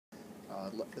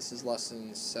This is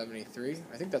lesson 73.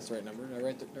 I think that's the right number. Did I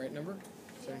write the right number?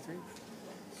 73?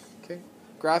 Okay.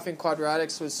 Graphing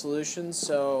quadratics with solutions.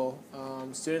 So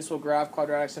students will graph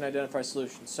quadratics and identify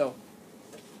solutions. So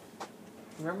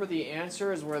remember, the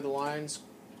answer is where the lines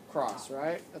cross,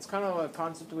 right? That's kind of a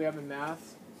concept we have in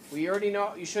math. We already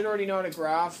know. You should already know how to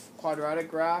graph quadratic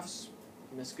graphs.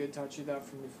 Miss Good taught you that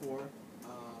from before.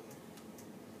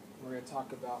 We're going to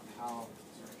talk about how.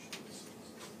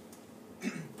 We're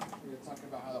going to talk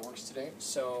about how that works today.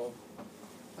 So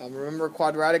remember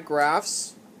quadratic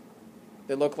graphs.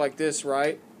 They look like this,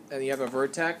 right? And you have a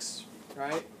vertex,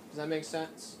 right? Does that make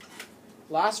sense?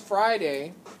 Last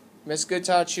Friday, Miss Good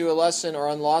taught you a lesson, or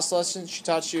on lost lessons, she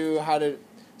taught you how to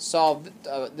solve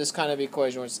this kind of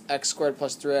equation, which is x squared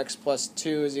plus 3x plus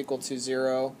 2 is equal to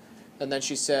 0. And then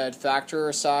she said factor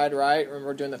aside, right?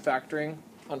 Remember doing the factoring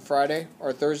on Friday,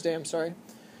 or Thursday, I'm sorry.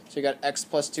 So you got x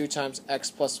plus 2 times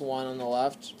x plus 1 on the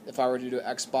left. If I were to do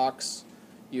x box,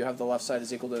 you have the left side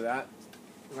is equal to that.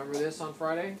 Remember this on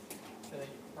Friday?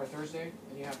 Or Thursday?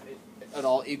 And you have it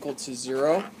all equal to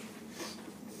 0.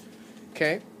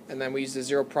 Okay? And then we use the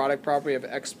zero product property of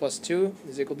x plus 2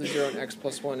 is equal to 0 and x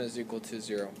plus 1 is equal to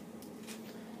 0.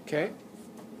 Okay?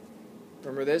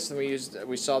 Remember this? And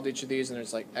we solved each of these, and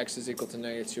it's like x is equal to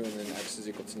 -2 and then x is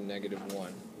equal to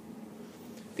 -1.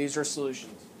 These are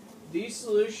solutions. These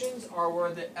solutions are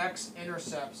where the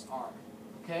x-intercepts are.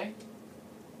 Okay?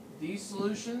 These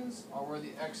solutions are where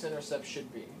the x-intercept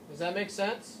should be. Does that make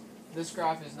sense? This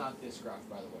graph is not this graph,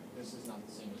 by the way. This is not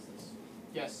the same as this.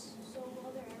 Yes? So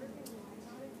will there ever be lines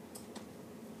on it?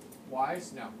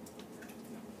 Wise? No.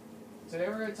 Today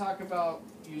we're going to talk about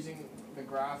using the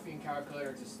graphing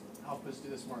calculator to help us do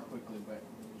this more quickly, but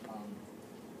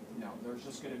no, there's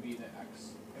just going to be the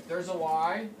x. If there's a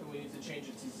y, then we need to change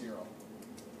it to 0.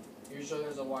 Usually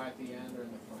there's a y at the end or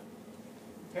in the front.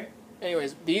 Okay?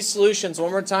 Anyways, these solutions,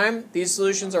 one more time, these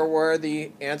solutions are where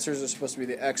the answers are supposed to be,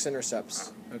 the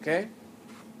x-intercepts. Okay?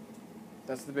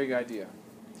 That's the big idea.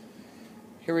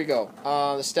 Here we go.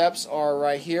 The steps are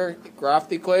right here. Graph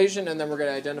the equation, and then we're going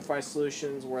to identify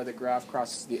solutions where the graph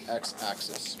crosses the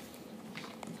x-axis.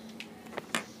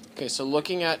 Okay, so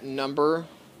looking at number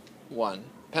 1.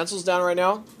 Pencils down right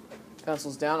now?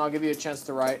 Pencils down. I'll give you a chance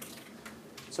to write.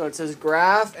 So it says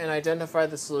graph and identify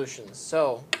the solutions.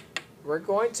 So we're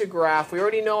going to graph. We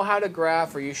already know how to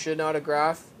graph, or you should know how to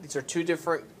graph. These are two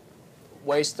different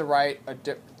ways to write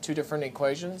two different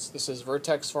equations. This is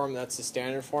vertex form. That's the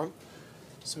standard form.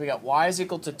 So we got y is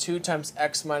equal to 2 times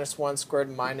x minus 1 squared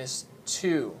minus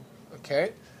 2.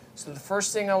 Okay? So the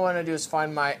first thing I want to do is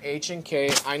find my h and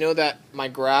k. I know that my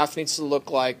graph needs to look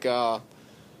like,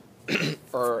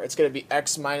 or it's going to be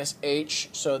x minus h.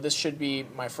 So this should be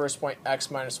my first point,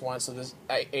 x minus 1. So this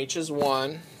h is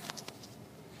 1.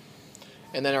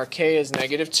 And then our k is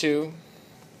 -2.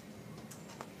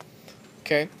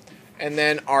 Okay? And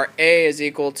then our a is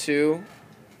equal to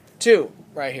 2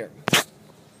 right here.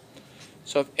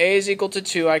 So if a is equal to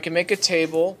 2, I can make a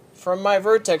table from my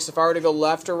vertex. If I were to go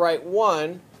left or right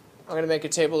 1, I'm going to make a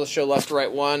table to show left to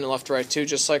right 1 and left to right 2,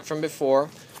 just like from before.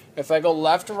 If I go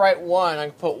left to right 1, I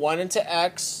can put 1 into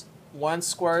x. 1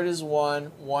 squared is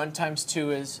 1. 1 times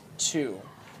 2 is 2.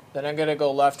 Then I'm going to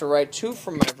go left to right 2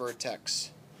 from my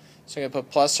vertex. So I'm going to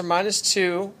put plus or minus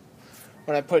 2.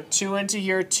 When I put 2 into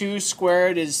here, 2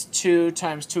 squared is 2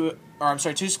 times 2, or I'm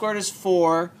sorry, 2 squared is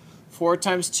 4. 4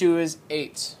 times 2 is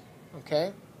 8.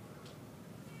 Okay?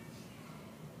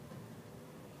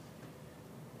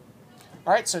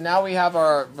 Alright, so now we have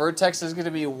our vertex is going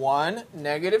to be 1,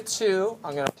 -2.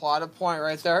 I'm going to plot a point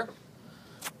right there.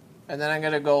 And then I'm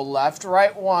going to go left,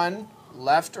 right 1.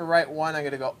 Left or right 1, I'm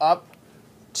going to go up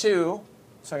 2.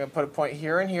 So I'm going to put a point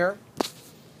here and here.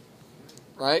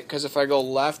 Right? Because if I go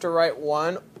left or right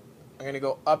 1, I'm going to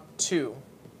go up 2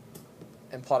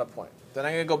 and plot a point. Then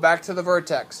I'm going to go back to the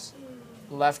vertex.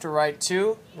 Left or right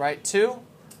 2, right 2.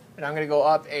 And I'm going to go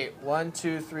up 8. 1,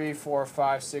 2, 3, 4,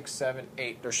 5, 6, 7,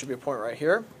 8. There should be a point right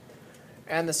here.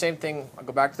 And the same thing, I'll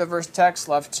go back to the vertex,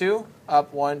 left 2,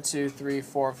 up 1, 2, 3,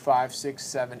 4, 5, 6,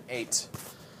 7, 8.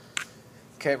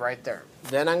 Okay, right there.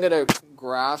 Then I'm going to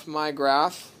graph my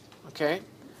graph. Okay?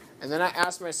 And then I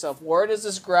ask myself, where does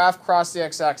this graph cross the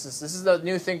x-axis? This is the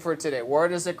new thing for today. Where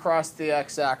does it cross the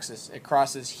x-axis? It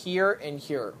crosses here and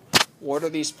here. What are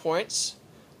these points?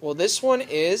 Well, this one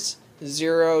is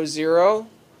 0, 0.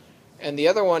 And the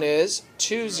other one is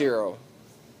 2, 0.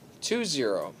 2,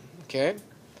 0. Okay?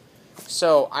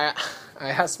 So I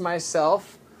ask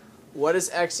myself, what is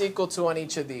x equal to on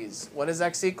each of these? What is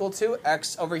x equal to?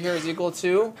 X over here is equal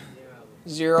to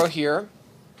 0 here.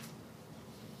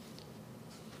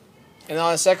 And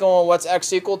on the second one, what's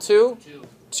x equal to? 2.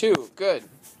 2. Good.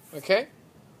 Okay?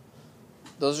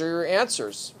 Those are your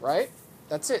answers, right?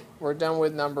 That's it. We're done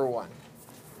with number 1.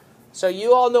 So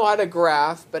you all know how to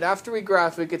graph, but after we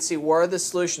graph, we could see where the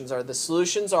solutions are. The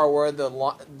solutions are where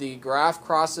the graph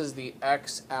crosses the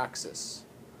x-axis.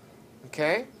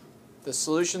 Okay? The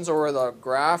solutions are where the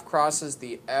graph crosses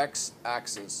the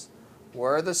x-axis.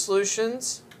 Where are the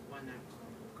solutions? When the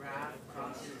graph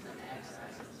crosses the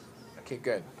x-axis. Okay,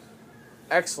 good.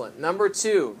 Excellent. Number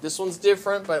 2. This one's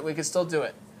different, but we can still do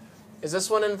it. Is this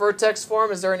one in vertex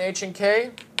form? Is there an H and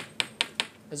K?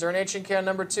 Is there an H and K on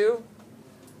number 2?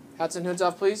 Hats and hoods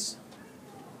off, please.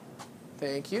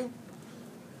 Thank you.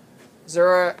 Is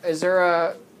there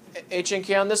a H and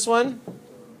K on this one?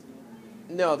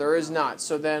 No, there is not.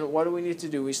 So then what do we need to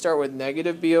do? We start with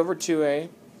negative b over 2a.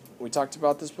 We talked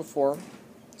about this before.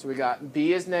 So we got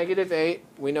b is negative 8.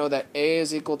 We know that a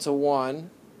is equal to 1.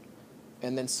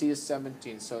 And then c is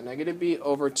 17. So negative b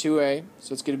over 2a.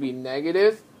 So it's going to be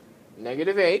negative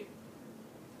 8.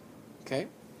 Okay.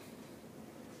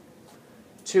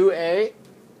 2a.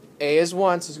 A is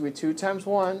 1, so it's going to be 2 times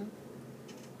 1.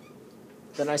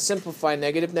 Then I simplify.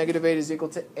 Negative 8 is equal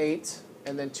to 8.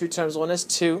 And then 2 times 1 is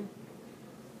 2.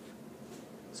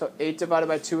 So 8 divided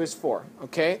by 2 is 4.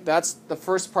 Okay? That's the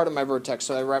first part of my vertex.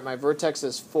 So I write my vertex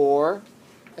as 4.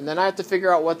 And then I have to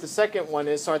figure out what the second one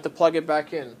is, so I have to plug it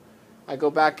back in. I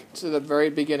go back to the very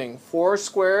beginning. 4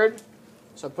 squared.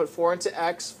 So I put 4 into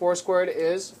x. 4 squared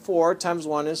is 4 times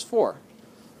 1 is 4.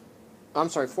 I'm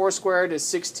sorry, 4 squared is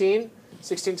 16.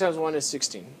 16 times 1 is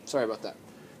 16. Sorry about that.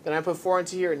 Then I put 4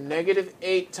 into here. Negative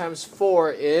 8 times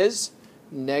 4 is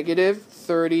negative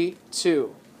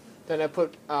 32. Then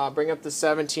I bring up the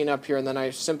 17 up here, and then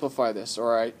I simplify this,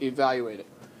 or I evaluate it.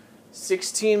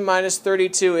 16 minus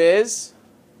 32 is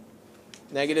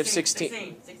negative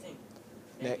 16.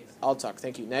 16. I'll talk.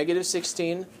 Thank you. Negative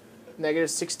 16. Negative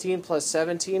 16 plus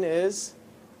 17 is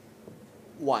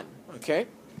 1. Okay?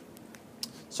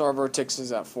 So our vertex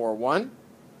is at 4, 1.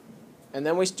 And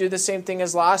then we do the same thing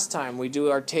as last time. We do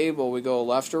our table. We go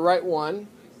left or right 1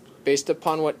 based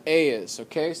upon what A is.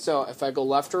 Okay, so if I go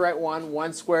left or right 1,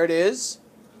 1 squared is?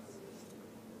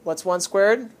 What's 1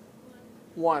 squared?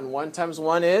 1. 1 times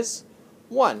 1 is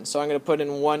 1. So I'm going to put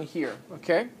in 1 here.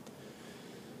 Okay?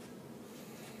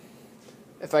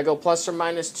 If I go plus or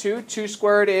minus 2, 2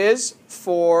 squared is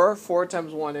 4. 4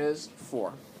 times 1 is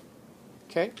 4.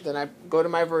 Okay, then I go to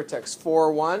my vertex.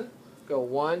 4, 1. Go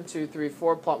 1, 2, 3,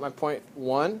 4, plot my point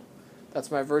 1.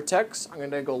 That's my vertex. I'm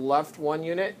going to go left 1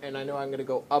 unit, and I know I'm going to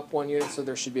go up 1 unit, so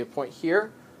there should be a point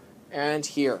here and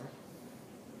here.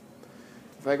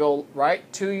 If I go right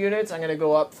 2 units, I'm going to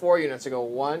go up 4 units. I go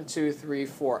 1, 2, 3,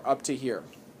 4, up to here.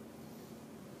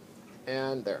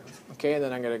 And there. Okay, and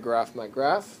then I'm going to graph my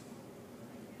graph.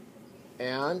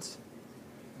 And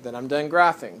then I'm done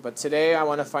graphing. But today I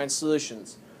want to find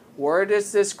solutions. Where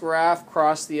does this graph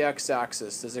cross the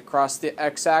x-axis? Does it cross the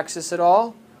x-axis at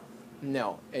all?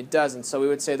 No, it doesn't. So we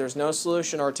would say there's no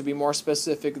solution, or to be more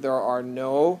specific, there are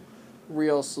no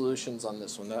real solutions on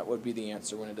this one. That would be the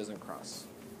answer when it doesn't cross.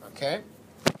 Okay?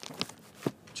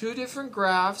 2 different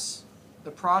graphs.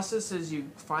 The process is you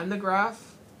find the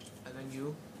graph, and then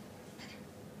you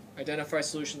identify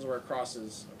solutions where it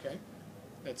crosses. Okay?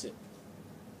 That's it.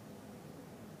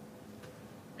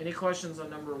 Any questions on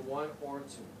number 1 or 2?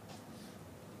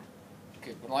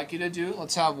 Okay, what I'd like you to do,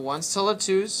 let's have 1s till the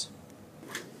 2s.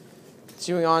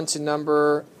 Continuing on to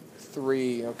number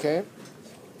 3, okay?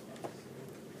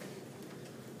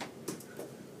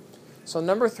 So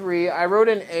number 3, I wrote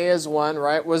in A as 1,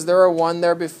 right? Was there a 1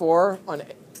 there before on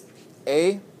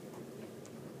A?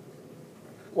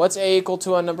 What's A equal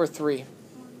to on number 3?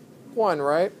 1,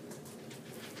 right?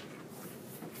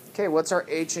 Okay, what's our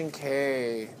H and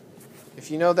K? If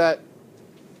you know that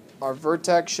our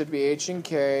vertex should be H and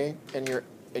K, and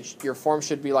your form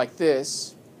should be like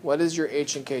this, what is your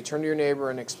H and K? Turn to your neighbor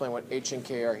and explain what H and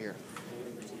K are here.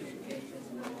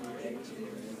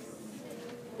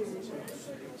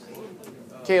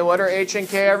 Okay, what are H and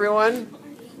K, everyone?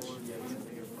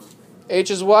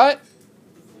 H is what?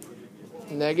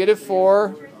 Negative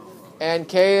 4. And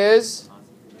K is?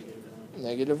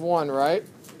 Negative 1, right?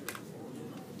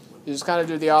 You just kind of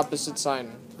do the opposite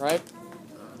sign, right?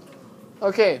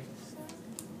 Okay.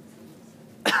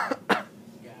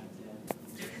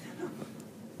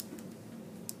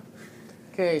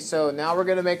 Okay, so now we're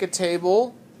going to make a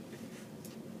table.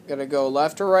 Going to go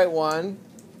left or right 1,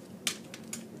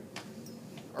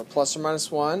 or plus or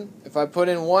minus 1. If I put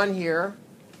in 1 here,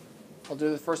 I'll do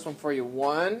the first one for you.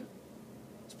 1.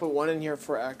 Let's put 1 in here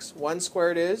for x. 1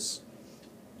 squared is?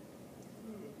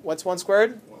 What's 1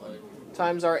 squared? 1.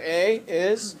 Times our A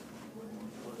is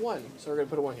 1. So we're going to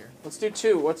put a 1 here. Let's do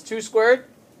 2. What's 2 squared?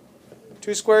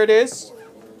 2 squared is?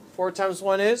 4 times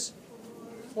 1 is?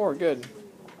 4, good.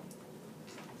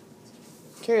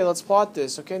 Okay, let's plot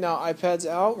this. Okay, now iPad's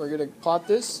out. We're going to plot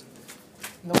this.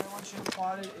 And the way I want you to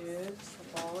plot it is the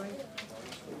following.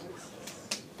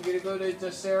 You're going to go to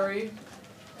Doceri,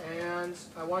 and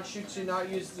I want you to not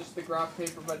use just the graph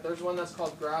paper, but there's one that's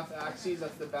called graph axes.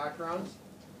 That's the background.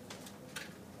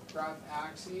 Graph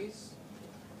axes.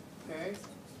 Okay.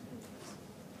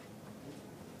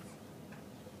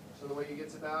 So the way you get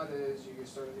to that is you can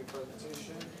start a new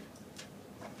presentation.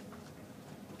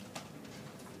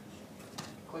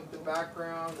 Click the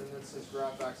background, and then it says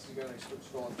graph axis. You gotta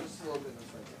scroll up just a little bit.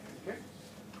 That's right there. Okay.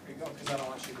 Here you go, because I don't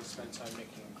want you to spend time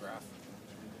making a graph.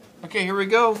 Okay, here we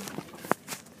go.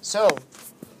 So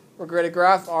we're going to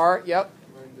graph R. Yep.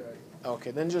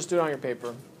 Okay, then just do it on your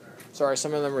paper. Sorry,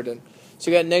 some of them are done. So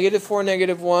you got -4,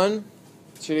 -1.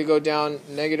 So you go down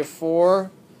 -4,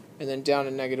 and then down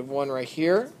to -1 right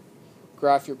here.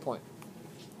 Graph your point.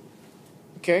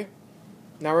 Okay.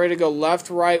 Now we're going to go left,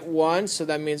 right, 1. So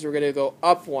that means we're going to go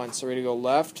up 1. So we're going to go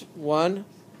left 1,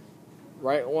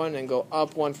 right 1, and go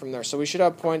up 1 from there. So we should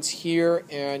have points here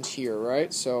and here,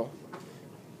 right? So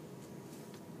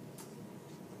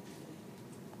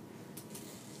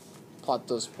plot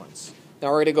those points. Now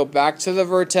we're going to go back to the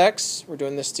vertex. We're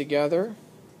doing this together.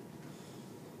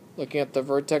 Looking at the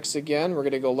vertex again, we're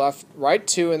going to go left, right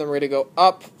 2, and then we're going to go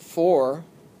up 4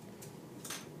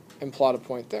 and plot a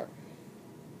point there.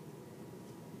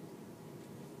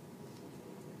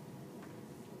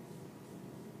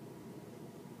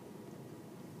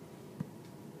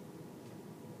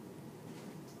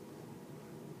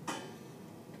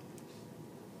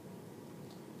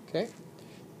 Okay,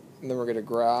 and then we're going to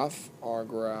graph our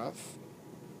graph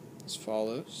as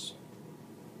follows.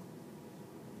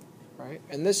 Right,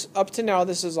 and this up to now,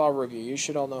 this is all review. You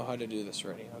should all know how to do this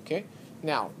already. Okay,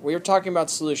 now we are talking about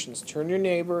solutions. Turn your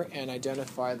neighbor and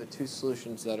identify the 2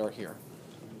 solutions that are here.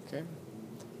 Okay,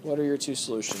 what are your 2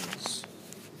 solutions?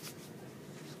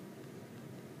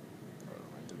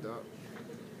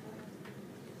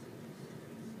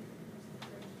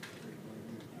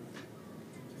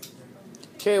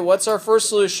 Okay, what's our first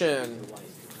solution?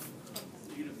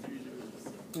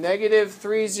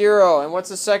 -3, 0. And what's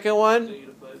the second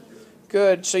one?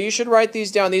 Good. So you should write these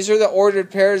down. These are the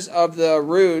ordered pairs of the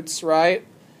roots, right?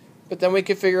 But then we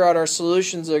can figure out our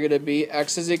solutions are going to be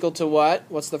x is equal to what?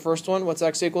 What's the first one? What's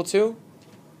x equal to?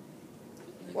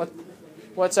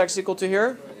 What's x equal to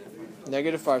here?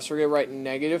 -5. So we're going to write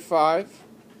 -5.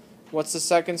 What's the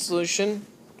second solution?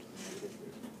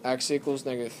 X equals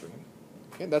 -3.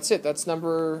 Okay, that's it. That's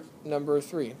number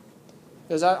 3.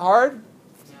 Is that hard?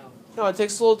 No, it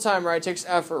takes a little time, right? It takes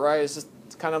effort, right? It's just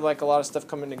kind of like a lot of stuff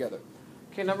coming together.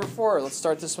 Okay, number 4. Let's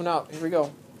start this one out. Here we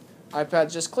go.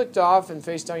 iPad just clicked off, and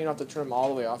face down. You don't have to turn them all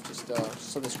the way off, just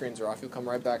so the screens are off. You'll come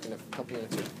right back in a couple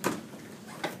minutes here.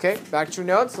 Okay, back to your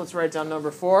notes. Let's write down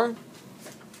number 4.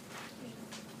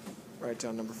 Write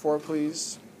down number 4,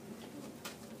 please.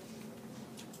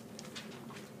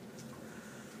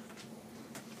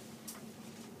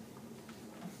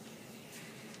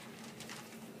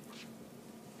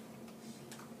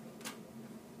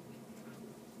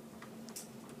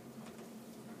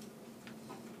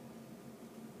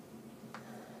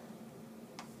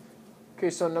 Okay,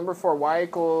 so number 4, y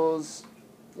equals,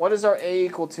 what is our a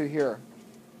equal to here?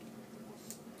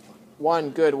 1,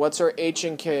 good. What's our h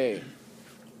and k?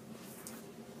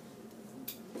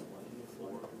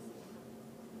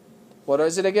 What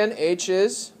is it again? H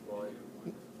is?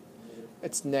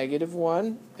 It's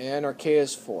 -1, and our k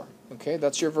is 4. Okay,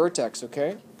 that's your vertex,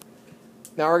 okay?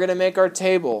 Now we're going to make our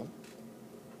table.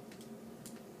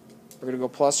 We're going to go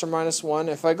plus or minus 1.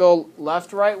 If I go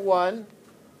left, right, 1,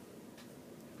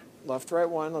 left, right,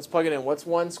 1. Let's plug it in. What's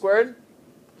 1 squared?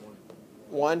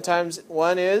 1 times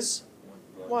 1 is?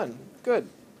 1. Good.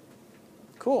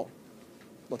 Cool.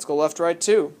 Let's go left, right,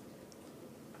 2.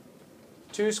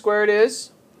 2 squared is?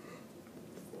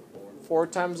 4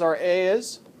 times our a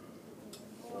is?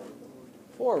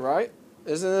 4, right?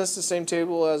 Isn't this the same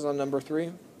table as on number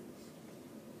 3?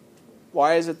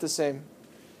 Why is it the same?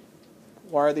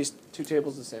 Why are these 2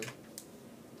 tables the same?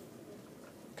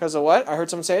 Because of what? I heard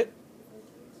someone say it.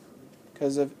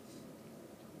 Because of,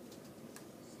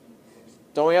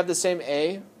 don't we have the same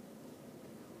A?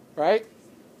 Right?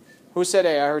 Who said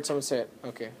A? I heard someone say it.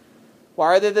 Okay. Why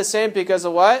are they the same? Because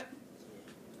of what?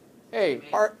 Hey,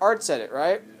 Art said it,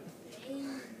 right?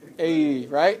 A,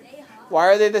 right? Why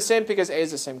are they the same? Because A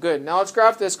is the same. Good. Now let's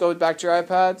graph this. Go back to your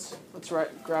iPads. Let's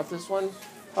graph this one.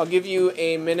 I'll give you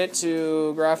a minute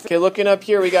to graph it. Okay, looking up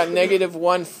here, we got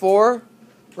 -1, 4.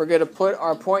 We're going to put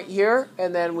our point here,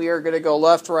 and then we are going to go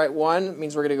left, right, 1. It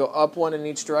means we're going to go up 1 in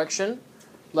each direction.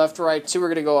 Left, right, 2, we're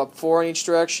going to go up 4 in each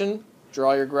direction.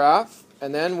 Draw your graph.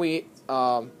 And then we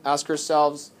ask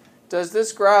ourselves, does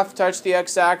this graph touch the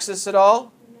x-axis at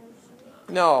all?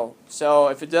 No. So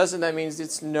if it doesn't, that means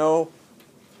it's no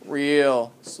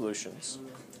real solutions.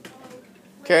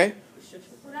 Okay?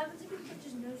 What happens if it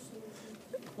touches no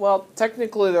solution? Well,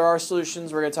 technically there are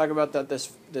solutions. We're going to talk about that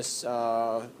this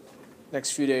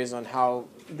next few days on how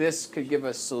this could give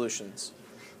us solutions.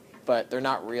 But they're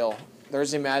not real.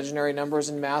 There's imaginary numbers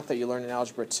in math that you learn in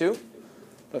Algebra 2.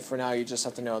 But for now, you just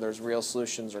have to know there's real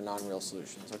solutions or non-real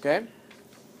solutions. Okay?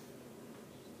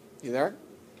 You there?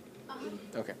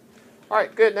 Okay. All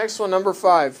right, good. Next one, number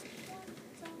 5.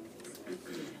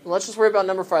 Let's just worry about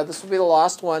number 5. This will be the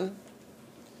last one.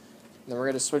 Then we're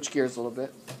going to switch gears a little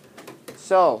bit.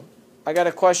 So, I got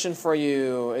a question for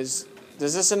you. Does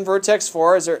this in vertex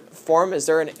form? Is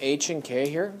there an H and K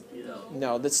here?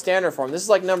 No, the standard form. This is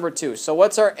like number 2. So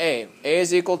what's our A? A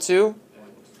is equal to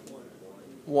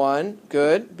 1.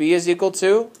 Good. B is equal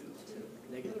to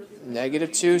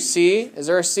negative 2. C. Is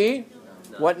there a C?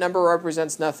 What number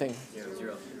represents nothing?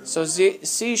 0. So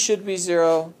C should be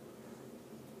 0.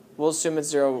 We'll assume it's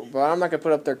 0, but I'm not going to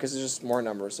put it up there because there's just more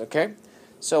numbers, okay?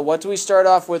 So what do we start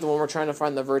off with when we're trying to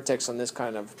find the vertex on this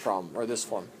kind of problem, or this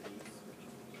form?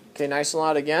 Okay, nice and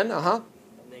loud again.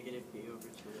 Negative b over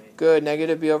 2a. Good,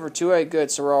 negative b over 2a.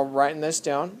 Good, so we're all writing this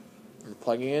down. We're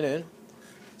plugging it in.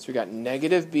 So we got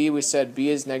negative b. We said b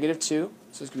is negative 2.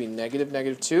 So it's going to be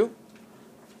negative 2.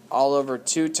 All over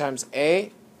 2 times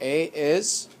a. A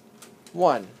is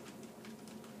 1.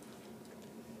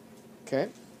 Okay.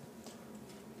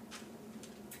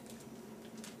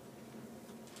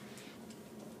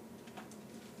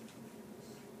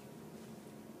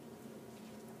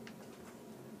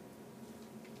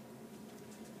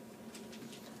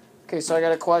 Okay, so I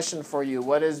got a question for you.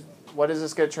 What is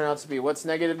this going to turn out to be? What's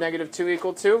negative 2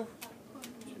 equal to?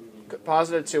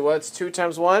 Positive 2. What's 2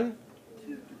 times 1?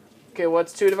 Okay,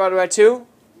 what's 2 divided by 2?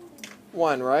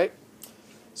 1, right?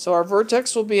 So our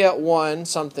vertex will be at 1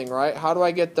 something, right? How do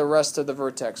I get the rest of the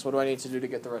vertex? What do I need to do to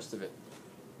get the rest of it?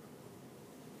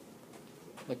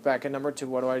 Look back at number 2.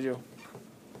 What do I do?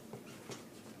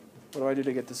 What do I do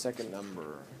to get the second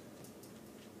number?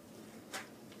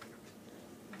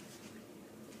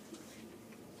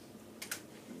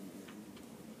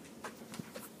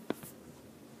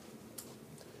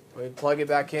 We plug it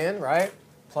back in, right?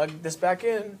 Plug this back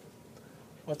in.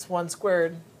 What's 1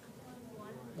 squared?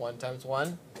 1 times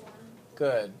 1?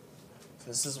 Good. So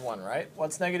this is 1, right?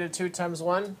 What's negative 2 times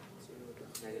 1?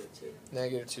 Negative 2.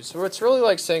 Negative 2. So it's really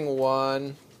like saying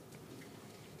 1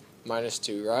 minus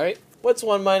 2, right? What's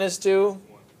 1 minus 2?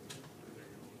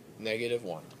 Negative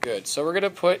 1. Good. So we're going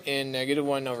to put in negative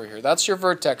 1 over here. That's your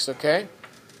vertex, okay?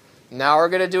 Now we're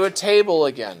going to do a table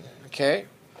again, okay?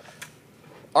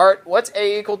 Art, what's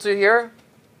A equal to here?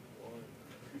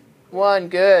 1.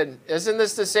 Good. Isn't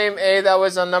this the same A that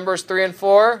was on numbers 3 and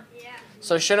 4? Yeah.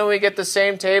 So shouldn't we get the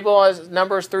same table as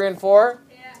numbers 3 and 4?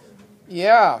 Yeah.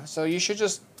 Yeah. So you should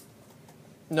just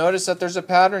notice that there's a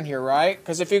pattern here, right?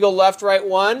 Because if you go left, right,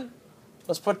 1,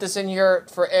 let's put this in here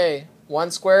for A.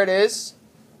 1 squared is?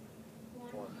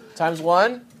 1. Times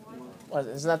 1?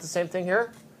 Isn't that the same thing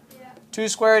here? Yeah. 2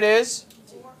 squared is?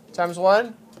 4. Times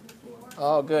 1?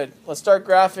 Oh, good. Let's start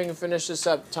graphing and finish this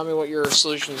up. Tell me what your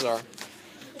solutions are.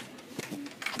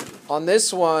 On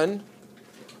this one,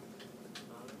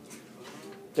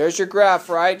 there's your graph,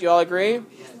 right? Do you all agree?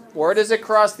 Where does it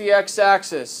cross the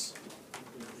x-axis?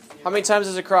 How many times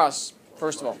does it cross?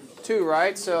 First of all, 2,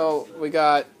 right? So we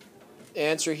got an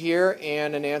answer here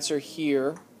and an answer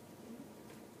here.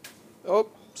 Oh,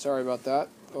 sorry about that.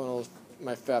 Going a little,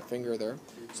 my fat finger there.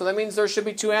 So that means there should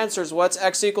be 2 answers. What's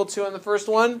x equal to in the first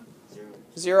one?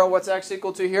 0. What's x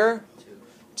equal to here?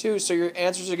 2. So your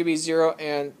answers are going to be 0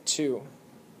 and 2.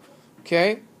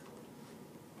 Okay?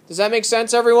 Does that make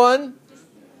sense, everyone?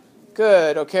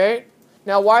 Good, okay?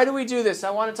 Now, why do we do this?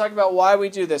 I want to talk about why we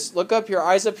do this. Look up here.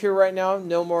 Eyes up here right now.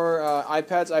 No more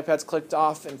iPads. iPads clicked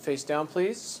off and face down,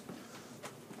 please.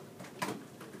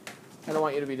 I don't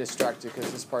want you to be distracted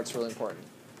because this part's really important.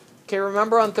 Okay,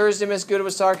 remember on Thursday, Miss Good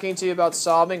was talking to you about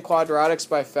solving quadratics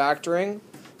by factoring.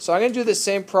 So I'm going to do the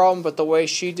same problem, but the way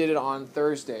she did it on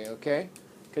Thursday, okay?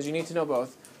 Because you need to know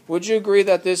both. Would you agree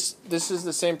that this is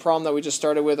the same problem that we just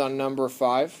started with on number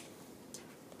 5?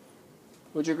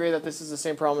 Would you agree that this is the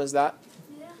same problem as that?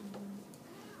 Yeah.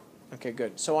 Okay,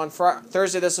 good. So on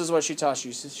Thursday, this is what she taught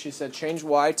you. She said change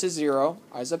y to 0.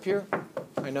 Eyes up here.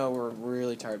 I know we're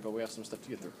really tired, but we have some stuff to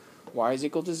get through. Y is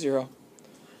equal to 0.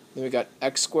 Then we got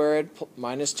x squared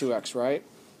minus 2x, right?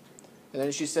 And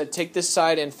then she said, take this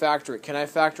side and factor it. Can I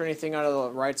factor anything out of the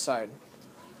right side?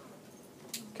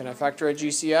 Can I factor a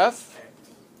GCF?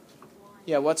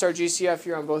 Yeah, what's our GCF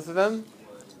here on both of them?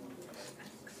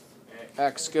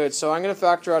 X, good. So I'm going to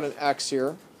factor out an X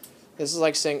here. This is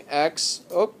like saying X,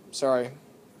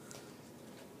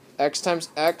 X times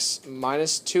X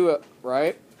minus 2,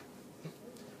 right?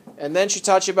 And then she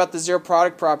taught you about the zero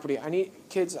product property.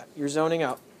 Kids, you're zoning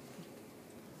out.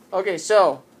 Okay,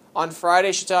 so on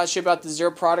Friday she taught you about the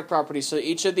zero product property. So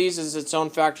each of these is its own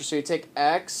factor. So you take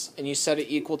X and you set it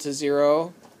equal to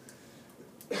 0,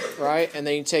 right? And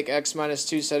then you take X minus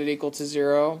 2, set it equal to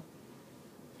 0.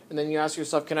 And then you ask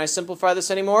yourself, can I simplify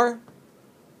this anymore?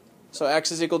 So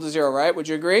X is equal to 0, right? Would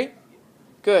you agree?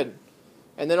 Good.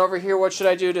 And then over here, what should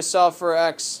I do to solve for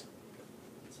X?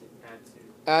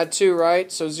 Add 2,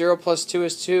 right? So 0 plus 2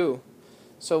 is 2.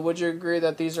 So would you agree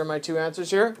that these are my two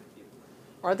answers here?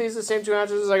 Aren't these the same two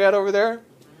answers as I got over there?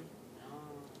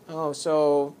 Oh,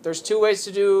 so there's two ways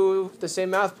to do the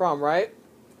same math problem, right?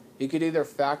 You could either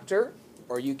factor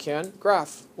or you can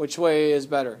graph. Which way is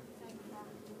better?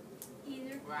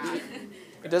 Either.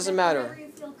 It doesn't matter.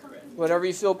 Whatever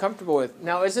you feel comfortable with.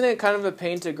 Now, isn't it kind of a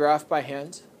pain to graph by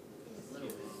hand?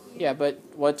 Yeah, but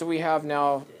what do we have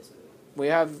now? We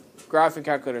have graphing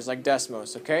calculators like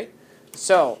Desmos, okay?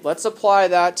 So let's apply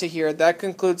that to here. That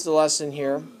concludes the lesson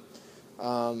here.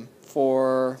 Well,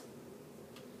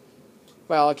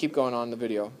 I'll keep going on the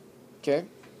video. Okay?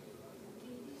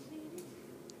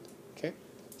 Okay.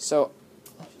 So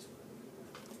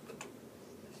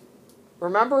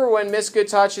remember when Miss Good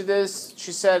taught you this?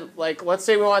 She said, like, let's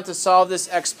say we want to solve this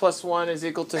x plus 1 is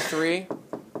equal to 3.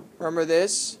 Remember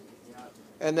this?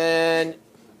 And then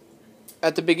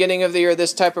at the beginning of the year,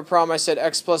 this type of problem, I said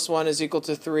x plus 1 is equal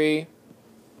to 3.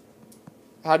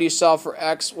 How do you solve for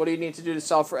x? What do you need to do to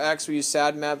solve for x? We use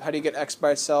SADMAP. How do you get x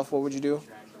by itself? What would you do?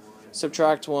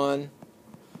 Subtract 1,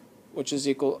 which is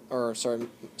equal,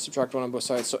 subtract 1 on both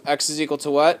sides. So x is equal to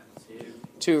what?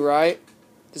 2, right?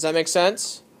 Does that make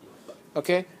sense?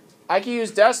 Okay. I can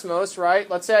use Desmos, right?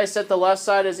 Let's say I set the left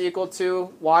side is equal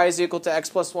to y is equal to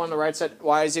x plus 1, the right side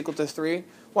y is equal to 3.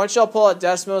 Why don't y'all pull out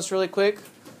Desmos really quick?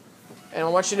 And I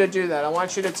want you to do that. I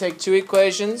want you to take two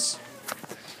equations.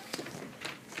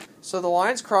 So the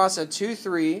lines cross at 2,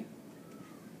 3.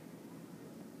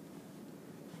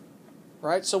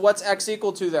 Right? So what's x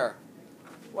equal to there?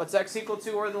 What's x equal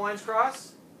to where the lines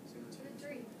cross? 2 and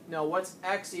 3. No, what's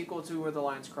x equal to where the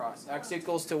lines cross? X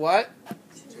equals to what?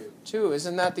 2.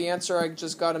 Isn't that the answer I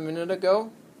just got a minute ago?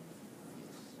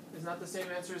 Isn't that the same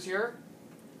answer as here?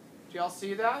 Do y'all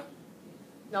see that?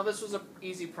 Now this was an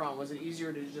easy problem. Was it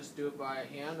easier to just do it by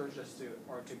hand or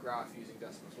to graph using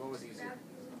Desmos? What was easier?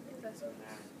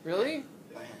 Really?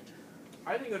 By hand.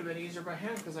 I think it would have been easier by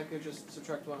hand because I could just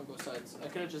subtract 1 on both sides. I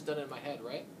could have just done it in my head,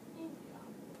 right?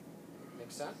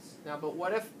 Makes sense? Now, but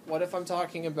what if I'm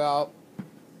talking about,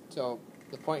 so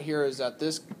the point here is that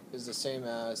this is the same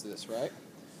as this, right?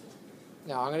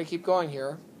 Now, I'm going to keep going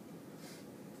here.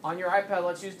 On your iPad,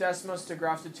 let's use Desmos to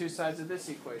graph the two sides of this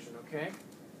equation, okay?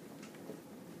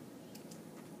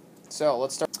 So,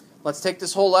 let's start. Let's take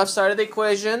this whole left side of the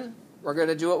equation. We're going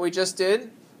to do what we just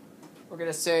did. We're going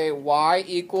to say y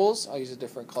equals, I'll use a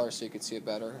different color so you can see it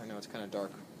better. I know it's kind of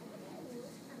dark.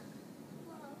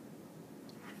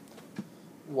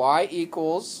 Y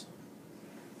equals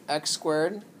x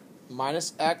squared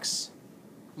minus x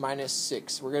minus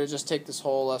 6. We're going to just take this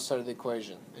whole left side of the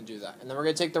equation and do that. And then we're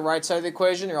going to take the right side of the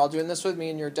equation. You're all doing this with me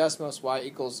in your Desmos. Y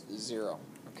equals 0.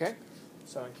 Okay?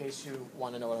 So in case you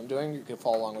want to know what I'm doing, you can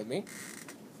follow along with me.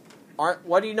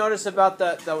 What do you notice about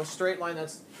the straight line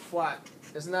that's flat?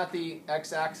 Isn't that the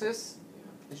x-axis?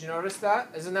 Did you notice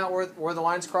that? Isn't that where the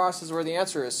lines cross is where the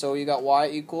answer is? So you got y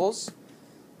equals,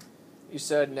 you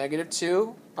said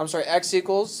x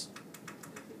equals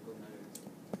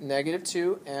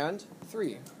 -2 and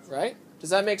 3, right?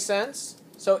 Does that make sense?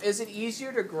 So is it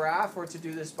easier to graph or to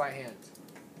do this by hand?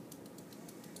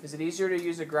 Is it easier to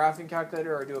use a graphing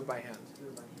calculator or do it by hand?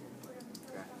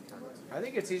 I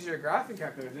think it's easier to graphing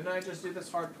calculator. Didn't I just do this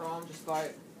hard problem just by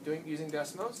using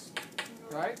Desmos?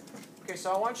 Right? Okay,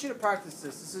 so I want you to practice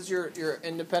this. This is your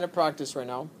independent practice right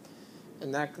now.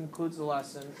 And that concludes the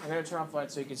lesson. I'm going to turn off the light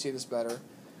so you can see this better.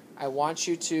 I want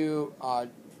you to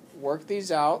work these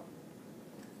out.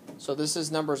 So this is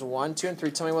numbers 1, 2, and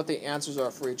 3. Tell me what the answers are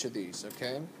for each of these,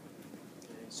 okay?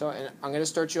 So and I'm going to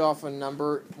start you off on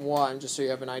number 1, just so you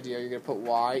have an idea. You're going to put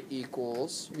y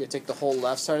equals, you're going to take the whole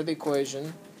left side of the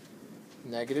equation,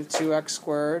 -2x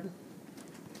squared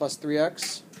plus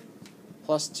 3x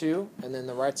plus 2, and then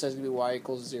the right side is going to be y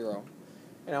equals 0.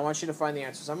 And I want you to find the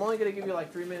answers. I'm only going to give you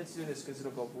like 3 minutes to do this because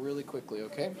it'll go really quickly,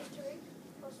 okay?